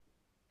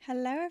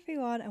Hello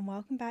everyone and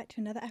welcome back to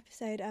another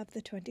episode of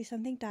the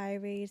 20-something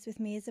Diaries with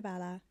me,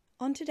 Isabella.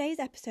 On today's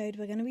episode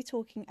we're going to be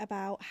talking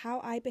about how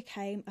I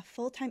became a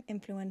full-time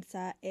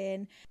influencer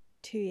in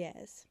 2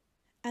 years,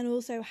 and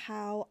also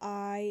how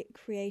I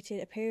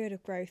created a period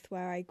of growth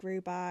where I grew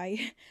by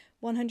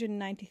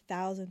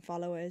 190,000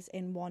 followers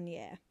in 1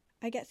 year.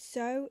 I get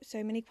so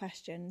many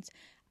questions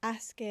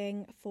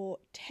asking for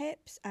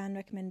tips and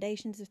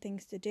recommendations of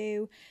things to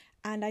do,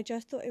 and I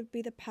just thought it would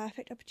be the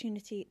perfect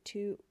opportunity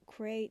to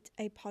create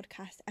a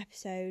podcast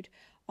episode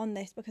on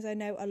this, because I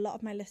know a lot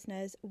of my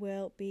listeners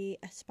will be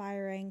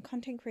aspiring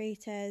content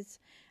creators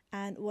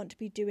and want to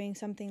be doing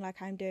something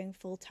like I'm doing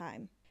full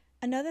time.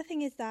 Another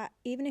thing is that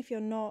even if you're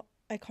not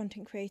a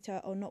content creator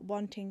or not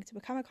wanting to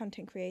become a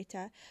content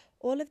creator,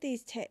 all of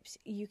these tips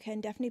you can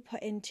definitely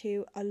put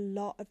into a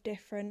lot of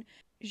different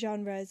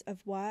genres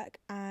of work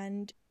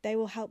and they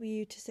will help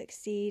you to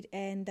succeed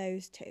in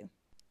those too.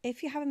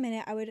 If you have a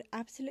minute, I would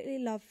absolutely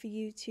love for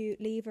you to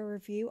leave a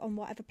review on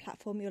whatever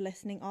platform you're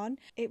listening on.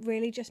 It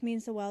really just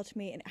means the world to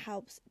me and it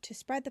helps to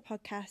spread the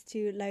podcast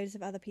to loads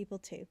of other people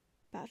too.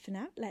 But for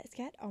now, let's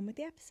get on with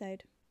the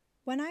episode.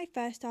 When I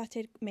first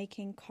started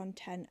making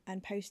content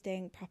and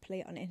posting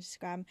properly on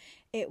Instagram,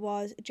 it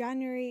was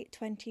January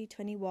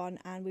 2021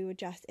 and we were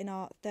just in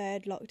our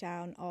third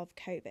lockdown of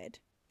COVID.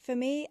 For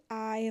me,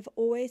 I have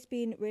always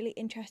been really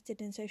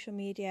interested in social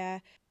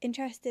media,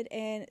 interested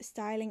in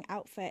styling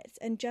outfits,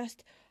 and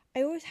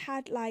I always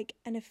had like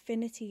an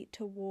affinity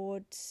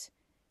towards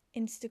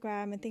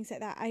Instagram and things like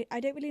that. I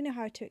don't really know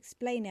how to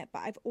explain it,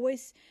 but I've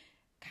always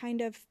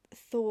kind of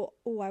thought,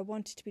 I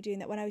wanted to be doing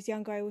that. When I was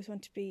younger, I always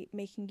wanted to be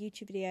making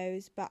YouTube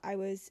videos, but I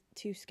was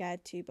too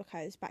scared to,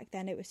 because back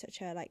then it was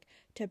such a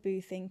taboo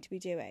thing to be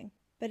doing.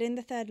 But in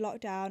the third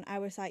lockdown, I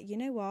was like, you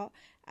know what,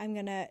 I'm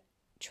gonna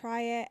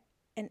try it,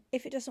 and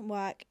if it doesn't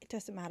work, it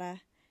doesn't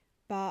matter,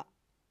 but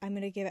I'm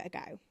gonna give it a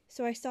go.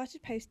 So I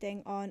started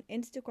posting on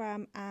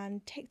Instagram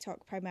and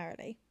TikTok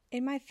primarily.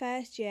 In my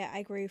first year,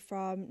 I grew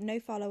from no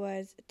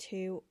followers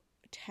to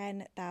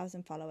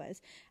 10,000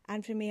 followers,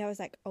 and for me I was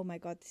like, oh my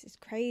god, this is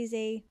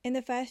crazy. In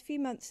the first few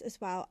months as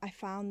well, I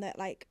found that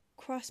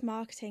cross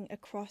marketing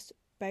across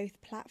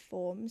both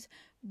platforms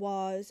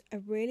was a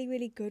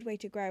really good way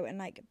to grow and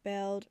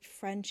build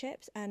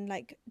friendships and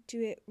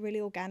do it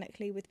really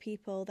organically with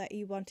people that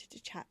you wanted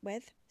to chat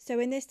with. So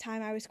in this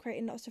time I was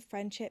creating lots of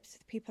friendships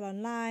with people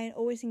online,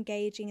 always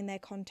engaging in their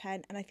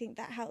content, and I think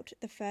that helped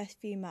the first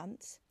few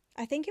months.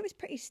 I think it was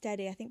pretty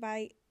steady. I think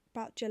by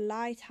about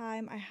July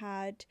time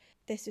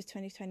this was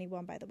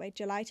 2021 by the way,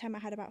 July time I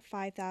had about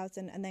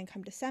 5,000, and then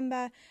come December,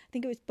 I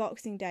think it was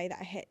Boxing Day, that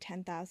I hit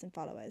 10,000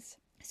 followers.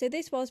 So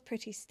this was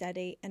pretty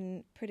steady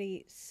and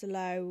pretty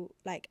slow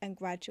and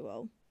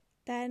gradual.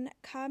 Then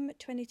come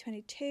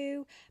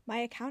 2022, my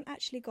account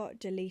actually got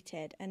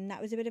deleted, and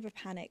that was a bit of a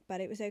panic,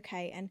 but it was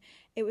okay. And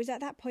it was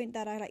at that point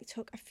that I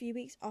took a few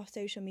weeks off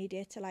social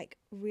media to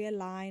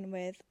realign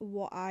with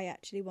what I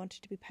actually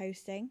wanted to be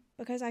posting,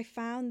 because I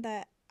found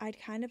that I'd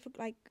kind of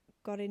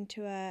got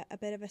into a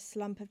bit of a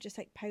slump of just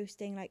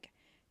posting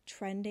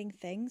trending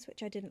things,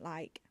 which I didn't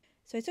like.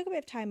 So I took a bit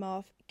of time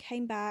off,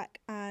 came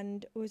back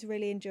and was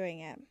really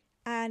enjoying it.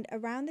 And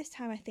around this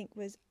time I think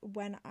was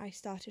when I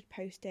started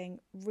posting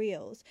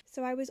reels.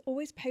 So I was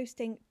always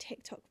posting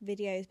TikTok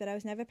videos, but I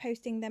was never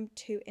posting them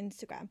to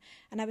Instagram.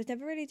 And I was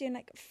never really doing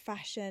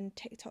fashion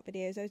TikTok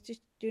videos. I was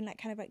just doing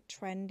kind of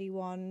trendy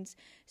ones.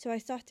 So I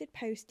started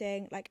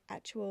posting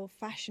actual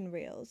fashion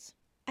reels.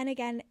 And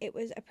again, it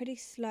was a pretty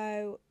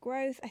slow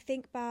growth. I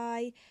think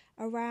by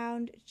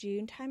around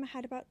June time, I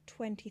had about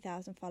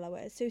 20,000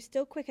 followers. So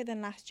still quicker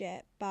than last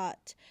year,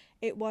 but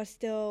it was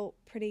still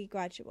pretty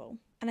gradual.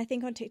 And I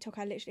think on TikTok,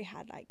 I literally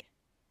had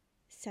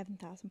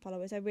 7,000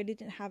 followers. I really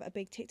didn't have a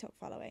big TikTok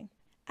following.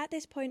 At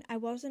this point, I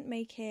wasn't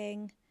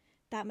making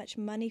that much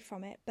money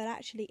from it, but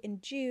actually in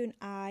June,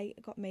 I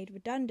got made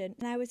redundant.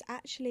 And I was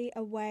actually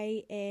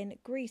away in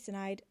Greece, and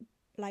I'd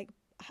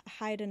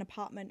hired an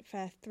apartment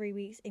for 3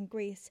 weeks in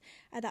Greece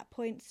at that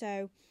point.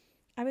 So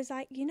I was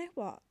like, you know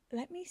what,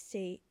 let me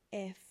see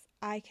if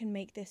I can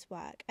make this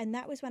work. And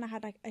that was when I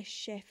had a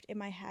shift in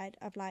my head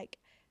of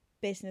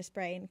business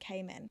brain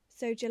came in.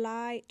 So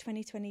July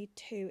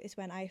 2022 is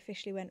when I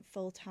officially went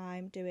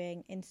full-time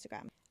doing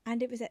Instagram.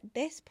 And it was at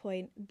this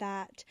point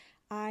that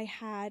I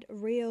had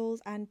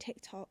Reels and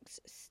TikToks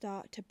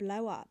start to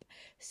blow up.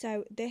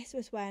 So this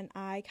was when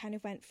I kind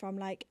of went from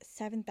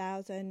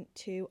 7,000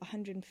 to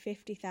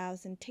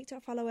 150,000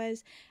 TikTok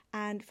followers,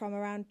 and from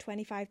around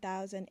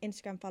 25,000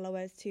 Instagram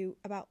followers to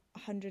about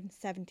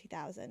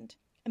 170,000.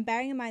 And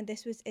bearing in mind,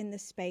 this was in the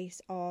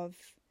space of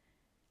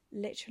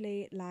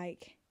literally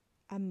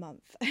a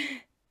month.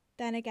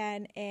 Then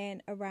again,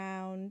 in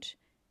around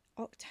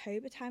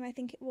October time, I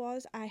think it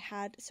was, I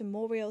had some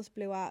more reels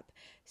blew up.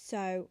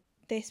 So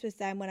this was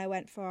then when I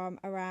went from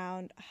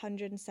around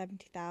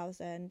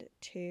 170,000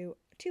 to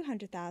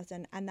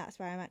 200,000, and that's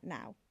where I'm at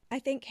now. I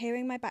think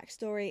hearing my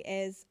backstory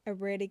is a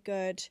really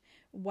good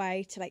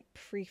way to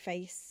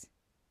preface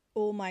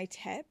all my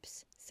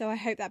tips. So I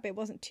hope that bit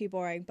wasn't too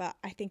boring, but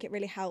I think it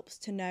really helps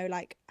to know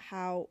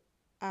how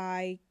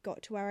I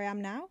got to where I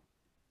am now.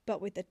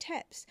 But with the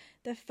tips,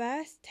 the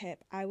first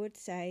tip I would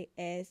say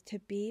is to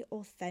be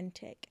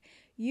authentic.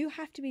 You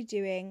have to be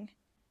doing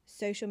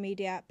social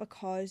media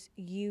because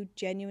you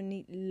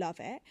genuinely love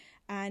it,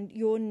 and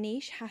your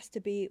niche has to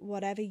be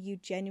whatever you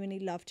genuinely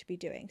love to be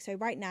doing. So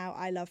right now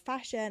I love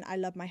fashion, I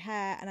love my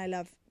hair, and I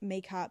love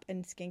makeup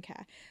and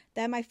skincare.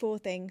 They're my 4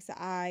 things that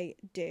I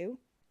do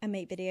and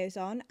make videos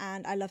on,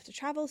 and I love to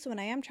travel, so when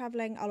I am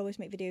traveling I'll always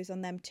make videos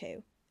on them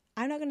too.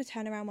 I'm not going to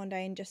turn around one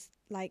day and just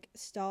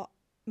start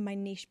my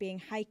niche being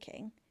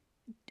hiking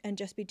and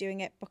just be doing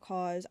it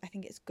because I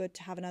think it's good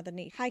to have another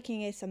niche.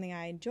 Hiking is something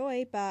I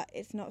enjoy, but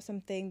it's not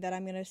something that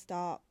I'm going to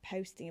start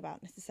posting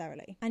about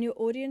necessarily. And your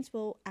audience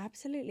will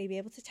absolutely be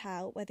able to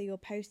tell whether you're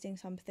posting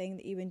something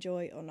that you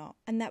enjoy or not.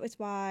 And that was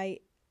why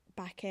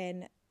back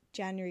in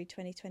January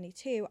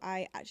 2022,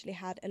 I actually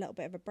had a little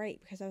bit of a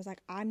break because I was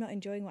like, I'm not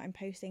enjoying what I'm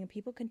posting and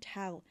people can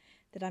tell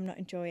that I'm not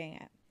enjoying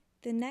it.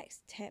 The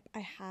next tip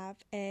I have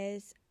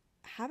is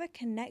have a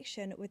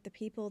connection with the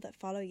people that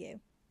follow you.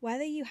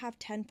 Whether you have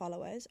 10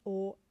 followers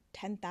or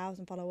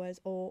 10,000 followers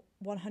or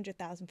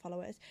 100,000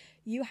 followers,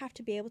 you have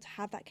to be able to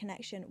have that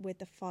connection with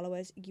the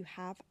followers you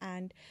have,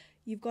 and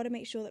you've got to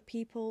make sure that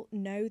people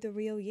know the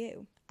real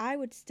you. I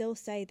would still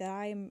say that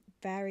I am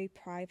very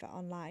private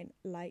online.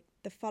 Like,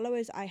 the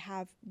followers I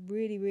have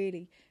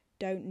really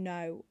don't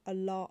know a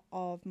lot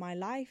of my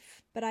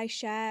life, but I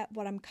share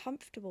what I'm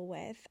comfortable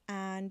with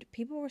and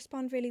people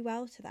respond really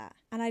well to that.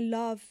 And I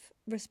love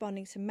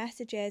responding to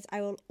messages.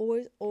 I will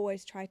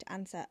always try to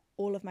answer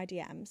all of my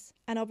DMs.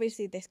 And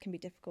obviously this can be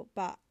difficult,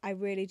 but I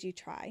really do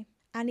try.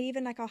 And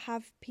even I'll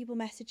have people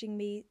messaging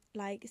me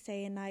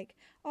saying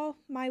oh,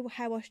 my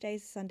hair wash day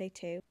is Sunday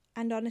too.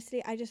 And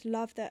honestly, I just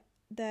love that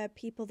the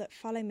people that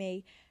follow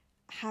me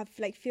have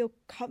feel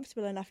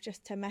comfortable enough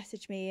just to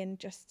message me and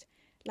just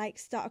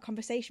start a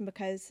conversation,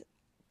 because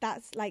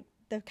that's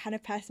the kind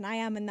of person I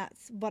am, and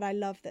that's what I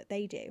love that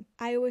they do.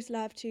 I always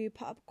love to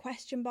put up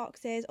question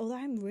boxes, although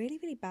I'm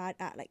really bad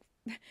at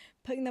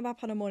putting them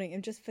up on a morning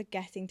and just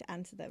forgetting to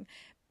answer them.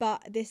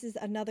 But this is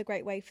another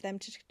great way for them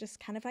to just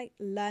kind of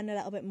learn a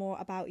little bit more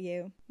about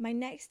you. My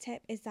next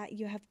tip is that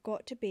you have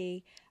got to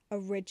be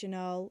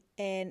original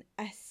in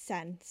a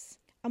sense.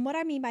 And what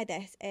I mean by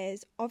this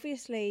is,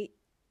 obviously,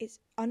 it's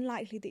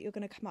unlikely that you're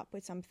going to come up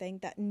with something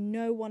that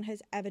no one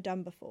has ever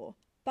done before.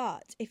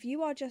 But if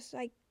you are just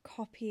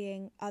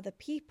copying other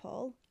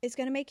people, it's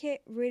going to make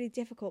it really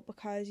difficult,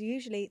 because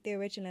usually the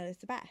original is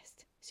the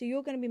best. So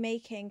you're going to be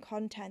making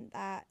content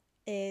that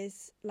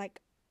is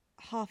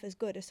half as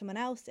good as someone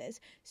else's.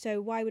 So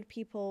why would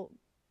people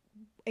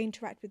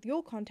interact with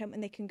your content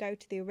when they can go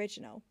to the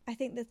original? I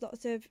think there's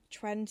lots of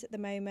trends at the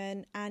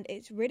moment, and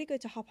it's really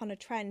good to hop on a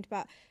trend,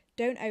 but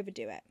don't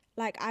overdo it.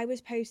 I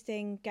was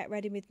posting Get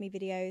Ready With Me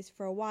videos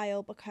for a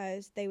while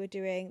because they were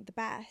doing the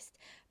best,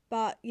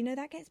 but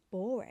that gets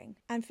boring.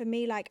 And for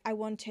me, I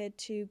wanted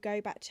to go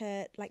back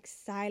to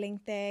styling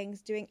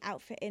things, doing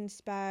outfit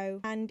inspo,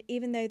 and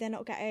even though they're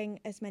not getting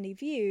as many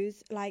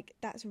views,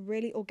 that's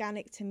really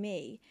organic to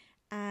me.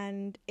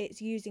 And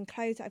it's using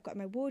clothes that I've got in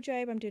my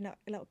wardrobe. I'm doing a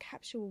little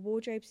capsule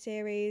wardrobe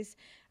series.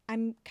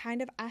 I'm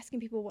kind of asking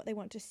people what they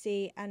want to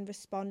see and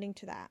responding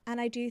to that. And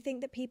I do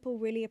think that people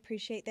really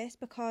appreciate this,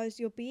 because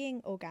you're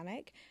being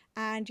organic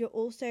and you're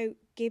also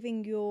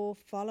giving your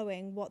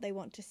following what they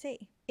want to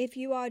see. If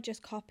you are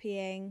just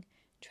copying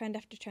trend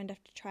after trend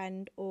after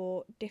trend,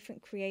 or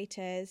different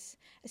creators,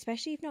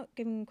 especially if you're not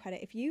giving them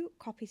credit, if you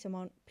copy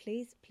someone,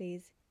 please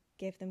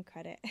give them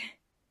credit.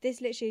 This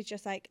literally is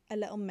just a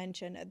little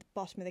mention at the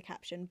bottom of the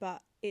caption,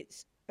 but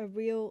it's a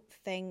real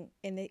thing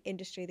in the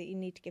industry that you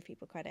need to give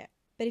people credit.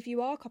 But if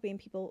you are copying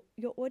people,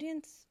 your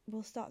audience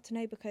will start to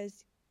know,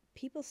 because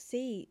people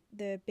see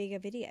the bigger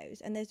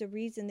videos and there's a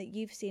reason that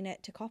you've seen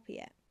it to copy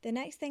it. The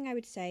next thing I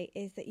would say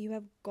is that you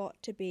have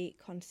got to be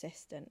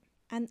consistent.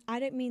 And I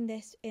don't mean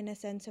this in a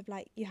sense of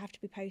you have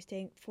to be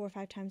posting 4 or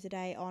 5 times a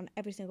day on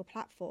every single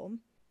platform.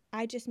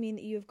 I just mean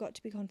that you have got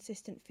to be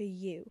consistent for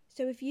you.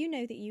 So if you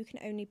know that you can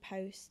only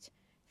post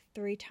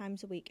 3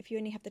 times a week, if you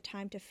only have the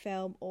time to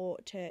film or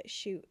to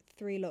shoot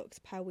 3 looks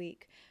per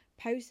week,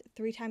 post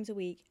 3 times a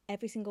week,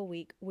 every single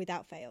week,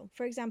 without fail.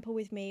 For example,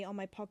 with me on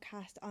my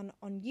podcast on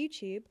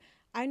YouTube,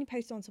 I only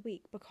post once a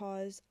week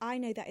because I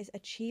know that is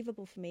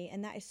achievable for me,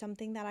 and that is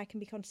something that I can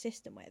be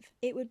consistent with.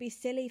 It would be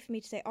silly for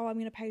me to say, oh, I'm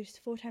going to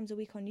post 4 times a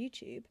week on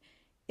YouTube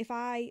if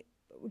I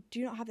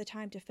do not have the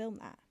time to film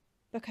that,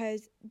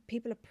 because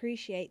people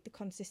appreciate the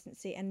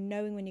consistency and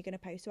knowing when you're going to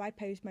post. So I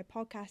post my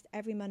podcast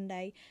every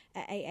Monday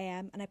at 8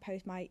 a.m. and I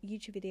post my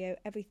YouTube video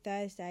every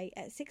Thursday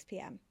at 6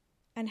 p.m.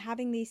 And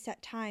having these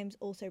set times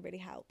also really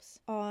helps.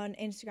 On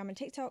Instagram and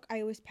TikTok,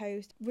 I always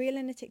post reel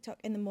and a TikTok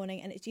in the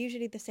morning, and it's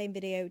usually the same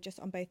video just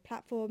on both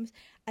platforms.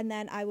 And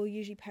then I will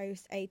usually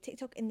post a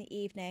TikTok in the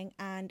evening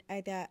and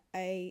either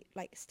a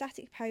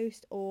static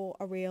post or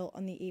a reel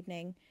on the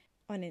evening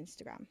on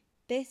Instagram.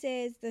 This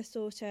is the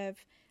sort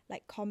of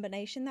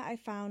combination that I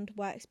found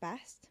works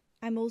best.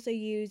 I'm also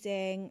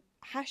using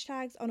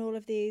hashtags on all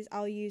of these.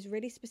 I'll use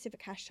really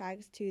specific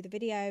hashtags to the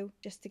video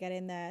just to get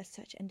in the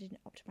search engine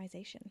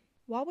optimization.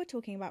 While we're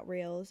talking about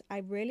reels,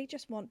 I really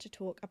just want to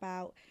talk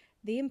about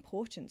the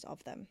importance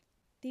of them.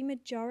 The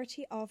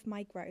majority of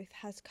my growth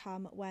has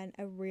come when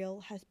a reel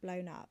has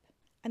blown up.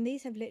 And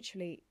these have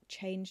literally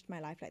changed my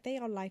life. Like, they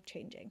are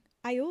life-changing.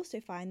 I also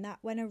find that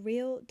when a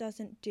reel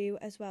doesn't do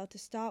as well to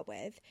start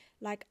with,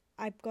 like,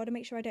 I've got to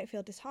make sure I don't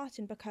feel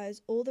disheartened,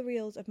 because all the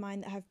reels of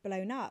mine that have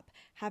blown up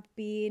have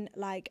been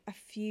like a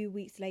few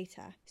weeks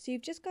later. So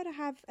you've just got to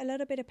have a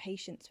little bit of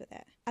patience with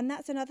it. And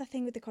that's another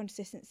thing with the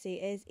consistency,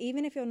 is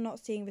even if you're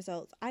not seeing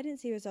results, I didn't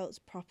see results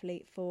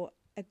properly for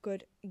a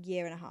good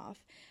year and a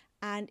half.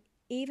 And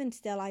even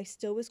still, I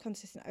still was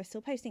consistent. I was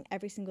still posting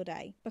every single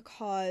day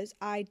because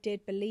I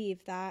did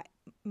believe that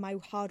my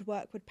hard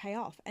work would pay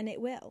off, and it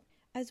will.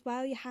 As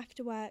well, you have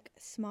to work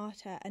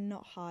smarter and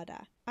not harder.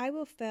 I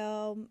will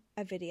film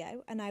a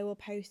video and I will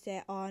post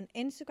it on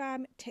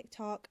Instagram,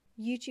 TikTok,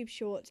 YouTube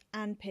Shorts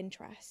and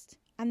Pinterest.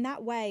 And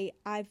that way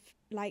I've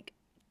like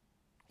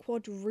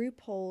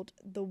quadrupled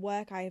the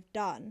work I have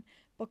done,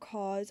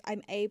 because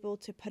I'm able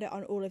to put it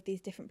on all of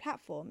these different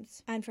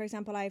platforms. And for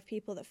example, I have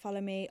people that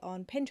follow me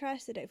on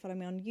Pinterest that don't follow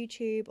me on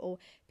YouTube, or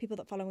people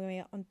that follow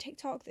me on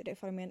TikTok that don't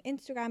follow me on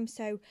Instagram.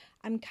 So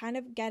I'm kind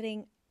of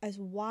getting as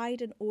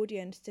wide an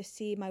audience to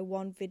see my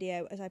one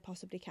video as I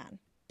possibly can.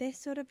 This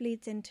sort of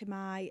leads into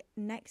my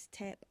next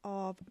tip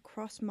of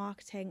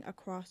cross-marketing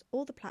across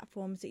all the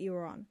platforms that you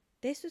are on.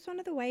 This was one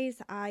of the ways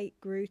that I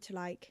grew to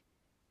like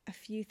a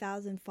few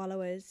thousand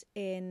followers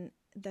in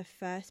the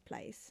first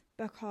place,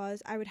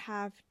 because I would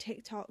have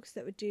TikToks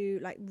that would do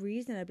like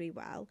reasonably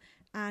well,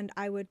 and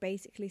I would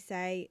basically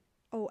say,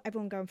 oh,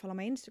 everyone go and follow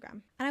my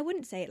Instagram. And I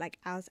wouldn't say it like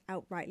as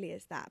outrightly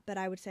as that, but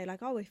I would say like,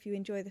 oh, if you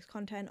enjoy this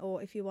content,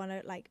 or if you want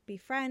to like be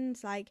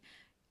friends, like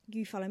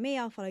you follow me,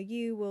 I'll follow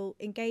you, we'll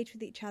engage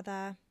with each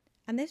other.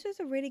 And this was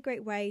a really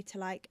great way to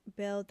like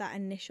build that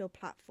initial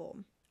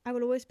platform. I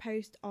will always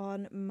post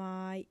on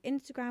my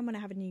Instagram when I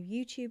have a new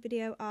YouTube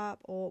video up,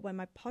 or when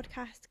my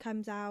podcast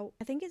comes out.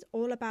 I think it's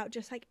all about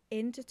just like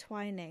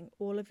intertwining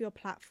all of your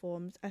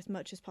platforms as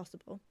much as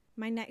possible.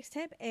 My next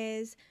tip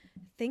is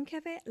think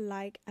of it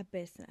like a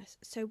business.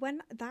 So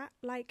when that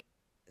like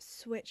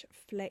switch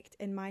flicked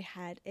in my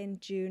head in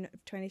June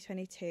of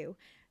 2022,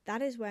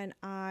 that is when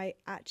I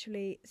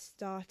actually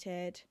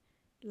started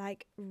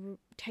like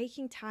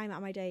taking time out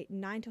of my day,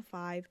 9 to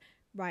 5.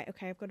 Right,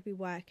 okay, I've got to be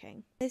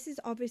working. This is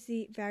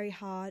obviously very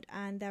hard,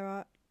 and there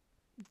are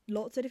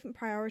lots of different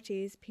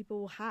priorities people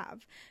will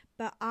have,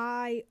 but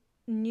I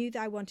knew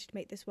that I wanted to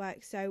make this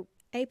work. So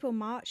April,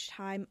 March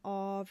time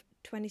of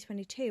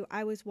 2022,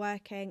 I was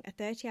working a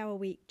 30-hour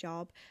week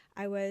job.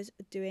 I was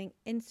doing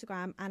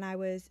Instagram and I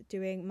was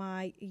doing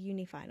my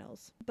uni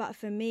finals. But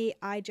for me,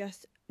 I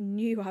just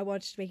knew I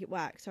wanted to make it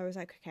work. So I was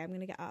like, okay, I'm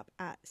going to get up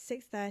at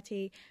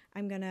 6:30.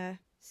 I'm going to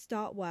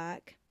start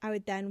work. I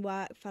would then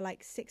work for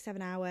like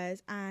 6-7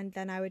 hours, and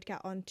then I would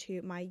get on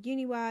to my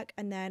uni work,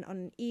 and then on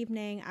an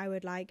evening I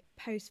would like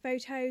post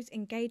photos,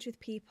 engage with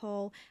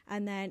people,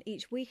 and then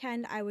each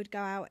weekend I would go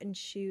out and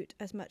shoot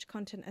as much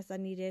content as I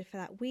needed for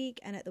that week,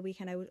 and at the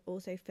weekend I would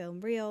also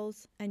film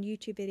reels and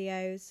YouTube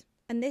videos.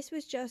 And this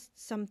was just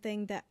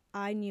something that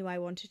I knew I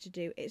wanted to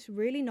do. It's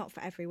really not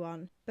for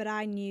everyone, but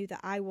I knew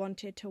that I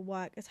wanted to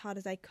work as hard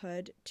as I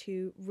could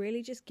to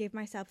really just give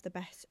myself the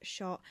best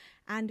shot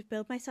and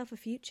build myself a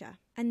future.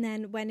 And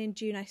then when in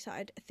June I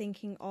started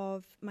thinking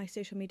of my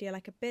social media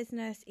like a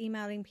business,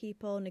 emailing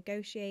people,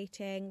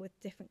 negotiating with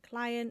different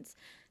clients,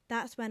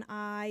 that's when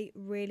I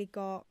really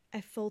got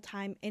a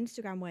full-time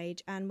Instagram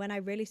wage, and when I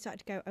really started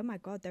to go, oh my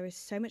God, there is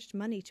so much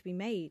money to be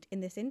made in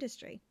this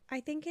industry.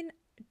 I think in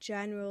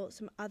general,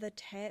 some other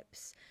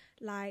tips,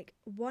 like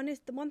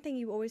the one thing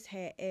you always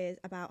hear is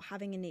about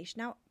having a niche.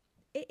 Now,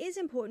 it is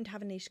important to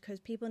have a niche because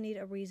people need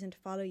a reason to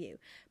follow you,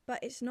 but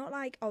it's not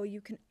like, oh,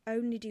 you can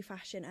only do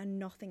fashion and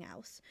nothing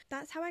else.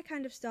 That's how I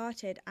kind of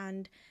started,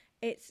 and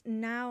it's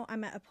now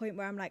I'm at a point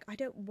where I'm like, I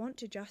don't want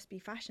to just be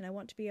fashion. I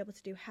want to be able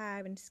to do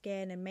hair and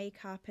skin and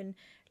makeup and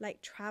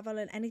like travel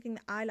and anything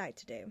that I like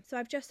to do. So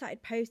I've just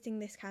started posting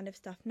this kind of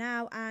stuff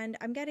now, and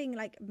I'm getting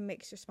like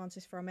mixed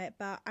responses from it,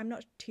 but I'm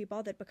not too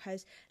bothered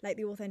because like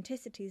the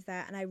authenticity is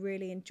there and I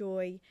really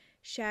enjoy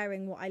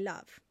sharing what I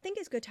love. I think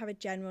it's good to have a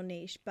general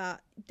niche,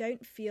 but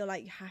don't feel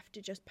like you have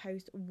to just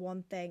post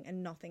one thing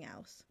and nothing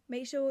else.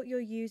 Make sure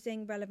you're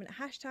using relevant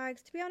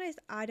hashtags. To be honest,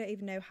 I don't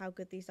even know how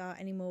good these are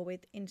anymore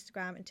with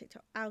Instagram and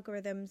TikTok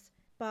algorithms,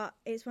 but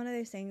it's one of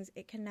those things,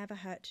 it can never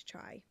hurt to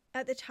try.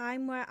 At the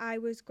time where I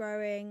was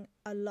growing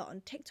a lot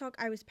on TikTok,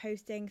 I was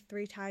posting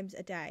 3 times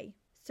a day.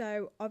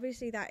 So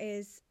obviously that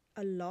is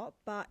a lot,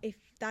 but if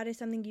that is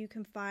something you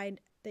can find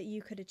that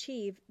you could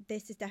achieve,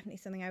 this is definitely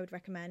something I would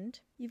recommend.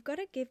 You've got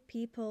to give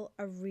people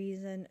a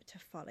reason to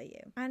follow you.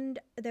 And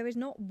there is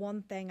not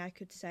one thing I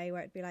could say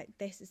where it'd be like,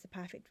 this is the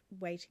perfect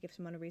way to give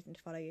someone a reason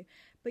to follow you.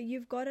 But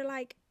you've got to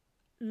like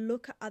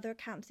look at other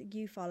accounts that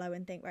you follow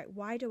and think, right,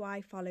 why do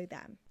I follow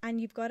them?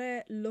 And you've got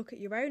to look at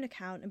your own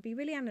account and be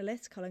really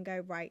analytical and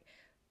go, right,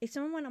 if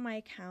someone went on my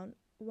account,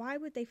 why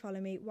would they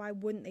follow me? Why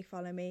wouldn't they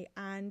follow me?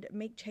 And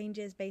make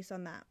changes based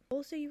on that.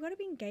 Also, you've got to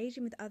be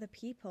engaging with other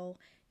people.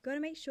 You've got to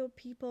make sure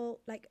people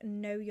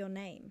know your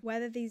name.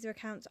 Whether these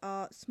accounts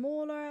are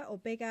smaller or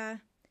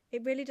bigger,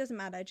 it really doesn't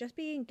matter. Just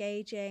be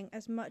engaging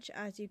as much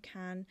as you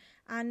can.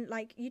 And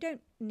you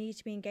don't need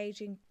to be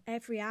engaging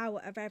every hour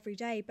of every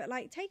day, but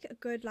take a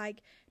good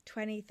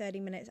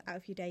 20-30 minutes out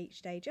of your day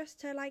each day just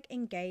to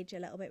engage a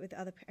little bit with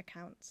other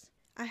accounts.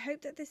 I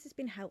hope that this has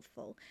been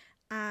helpful.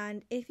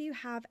 And if you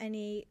have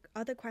any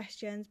other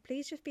questions,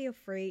 please just feel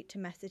free to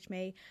message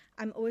me.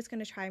 I'm always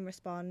going to try and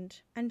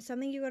respond. And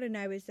something you got to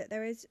know is that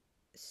there is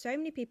so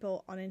many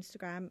people on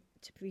Instagram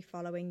to be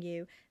following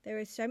you. There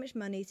is so much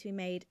money to be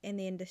made in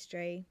the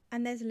industry,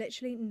 and there's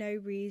literally no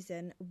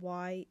reason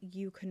why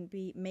you couldn't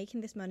be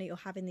making this money or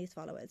having these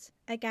followers.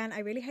 Again, I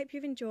really hope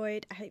you've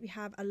enjoyed. I hope you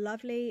have a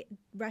lovely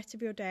rest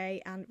of your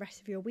day and rest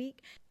of your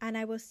week, and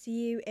I will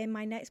see you in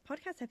my next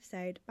podcast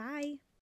episode. Bye.